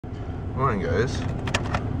Morning, guys.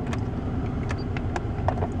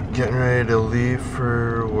 Getting ready to leave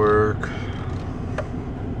for work.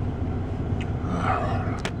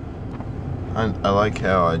 I like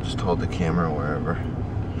how I just hold the camera wherever.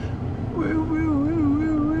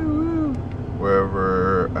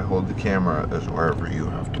 Wherever I hold the camera is wherever you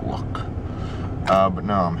have to look. But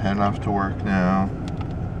no, I'm heading off to work now.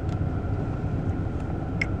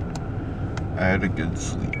 I had a good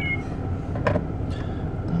sleep.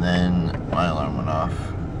 And then my alarm went off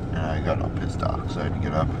and I got all pissed off, so I had to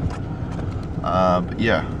get up. But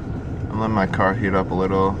yeah, I'm letting my car heat up a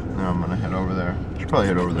little and I'm gonna head over there. Should probably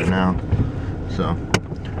head over there now. So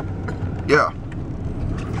yeah,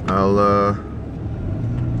 I'll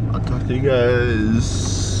talk to you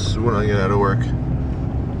guys when I get out of work.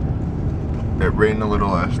 It rained a little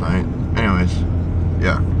last night. Anyways,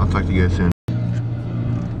 yeah, I'll talk to you guys soon.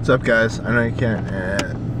 What's up, guys? I know you can't.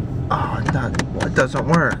 It doesn't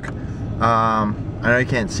work. I know you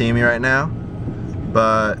can't see me right now,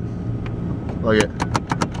 but look at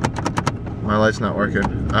my light's not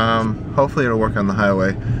working. Hopefully it'll work on the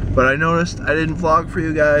highway. But I noticed I didn't vlog for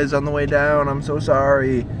you guys on the way down. I'm so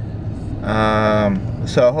sorry.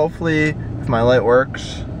 So hopefully, if my light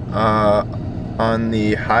works on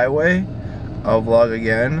the highway, I'll vlog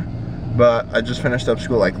again. But I just finished up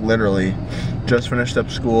school, like literally just finished up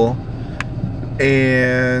school,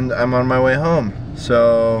 and I'm on my way home.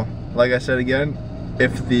 So like I said again,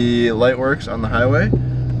 if the light works on the highway,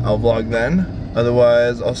 I'll vlog then.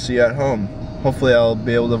 Otherwise, I'll see you at home. Hopefully I'll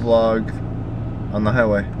be able to vlog on the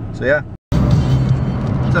highway. So yeah.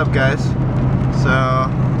 What's up, guys? So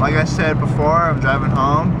like I said before, I'm driving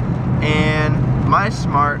home and my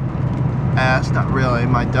smart ass, not really,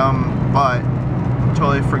 my dumb butt,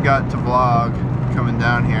 totally forgot to vlog coming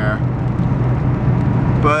down here.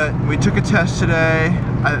 But we took a test today.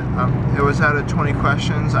 It was out of 20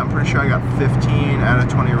 questions. I'm pretty sure I got 15 out of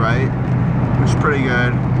 20 right, which is pretty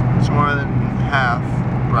good. It's more than half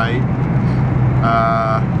right.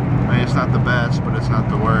 I mean, it's not the best, but it's not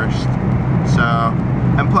the worst. So,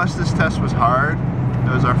 and plus this test was hard.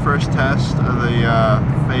 It was our first test of the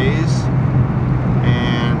phase,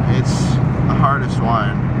 and it's the hardest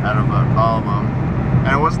one out of all of them.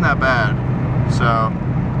 And it wasn't that bad. So,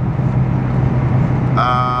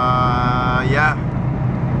 yeah.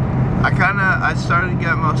 I started to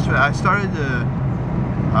get most of it. I started to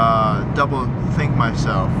double think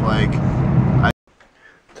myself. Like,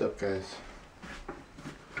 what's up, guys?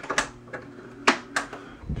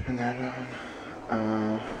 Turn that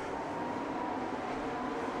on.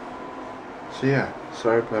 So yeah,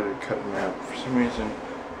 sorry about it cutting out. For some reason,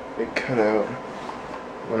 it cut out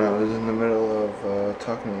when I was in the middle of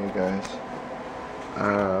talking to you guys.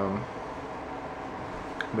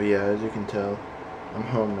 But yeah, as you can tell, I'm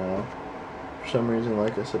home now. For some reason,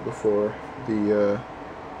 like I said before, the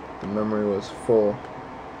memory was full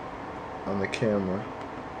on the camera.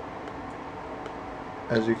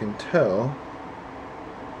 As you can tell,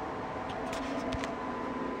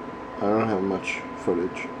 I don't have much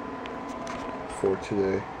footage for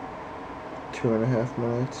today. 2.5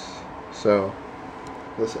 minutes. So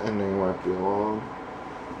this ending might be a long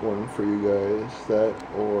one for you guys. That,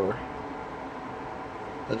 or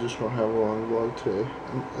I just won't have a long vlog today.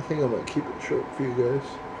 I think I might keep it short for you guys.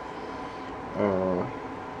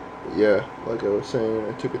 But yeah, like I was saying,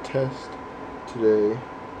 I took a test today.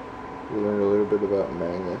 We learned a little bit about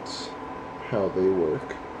magnets, how they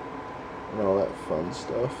work, and all that fun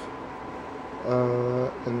stuff.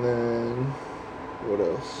 And then, what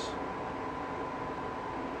else?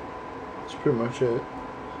 That's pretty much it.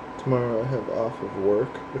 Tomorrow I have off of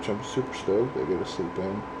work, which I'm super stoked. I get to sleep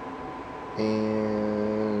in.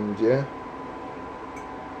 And yeah.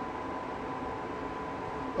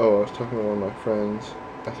 Oh, I was talking to one of my friends.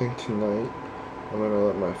 I think tonight I'm gonna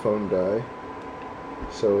let my phone die.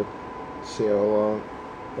 So see how long,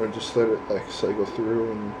 or just let it like cycle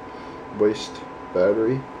through and waste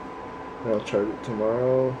battery. And I'll charge it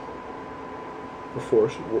tomorrow before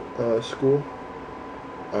school.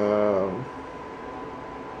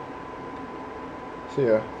 So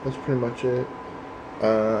yeah, that's pretty much it.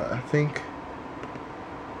 I think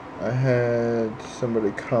I had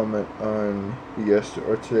somebody comment on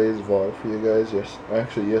today's vlog for you guys.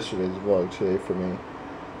 Actually yesterday's vlog today for me.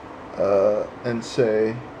 And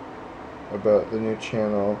say about the new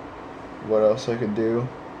channel, what else I could do.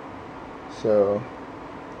 So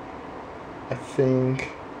I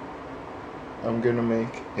think I'm gonna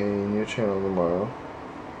make a new channel tomorrow.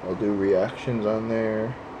 I'll do reactions on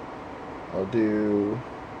there. I'll do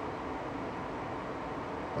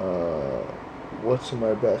what's in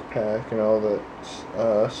my backpack and all that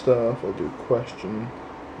stuff. I'll do question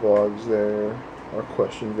vlogs there, our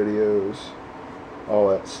question videos, all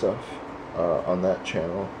that stuff on that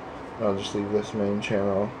channel. And I'll just leave this main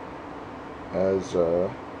channel as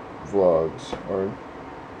vlogs or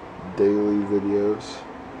daily videos.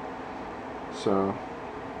 So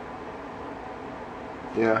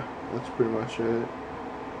yeah, that's pretty much it.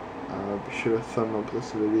 Be sure to thumb up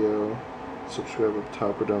this video, subscribe up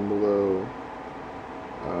top or down below.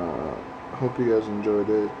 Hope you guys enjoyed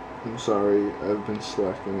it. I'm sorry I've been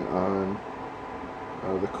slacking on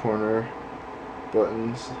the corner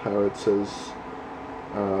buttons, how it says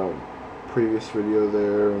previous video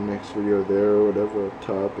there or next video there or whatever up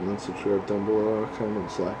top, and then subscribe down below. I've kind of been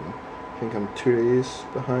slacking. I think I'm 2 days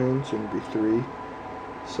behind, soon to be 3,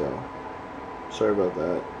 so sorry about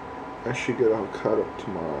that. I should get all caught up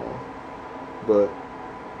tomorrow, but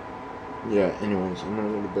yeah, anyways, I'm gonna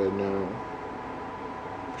go to bed now.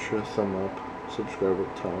 Be sure to thumb up, subscribe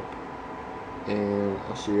up top, and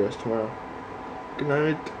I'll see you guys tomorrow. Good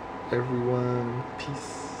night, everyone.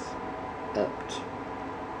 Peace out,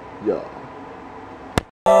 y'all.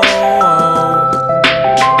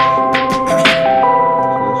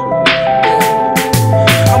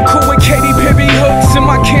 I'm cool with Katy Perry hooks and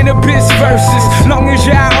my cannabis verses. Long as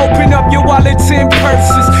y'all open up your wallets and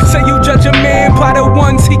purses. Say you judge a man by the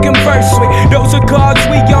ones he converse with. Those are gods,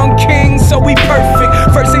 we young kings, so we perfect.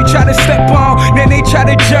 First they try to step on, then they try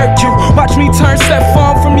to jerk you. Watch me turn step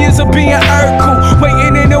on from years of being Urkel.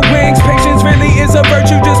 Waiting in the wings, patience really is a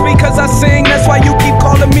virtue. Just because I sing, that's why you keep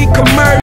calling me commercial.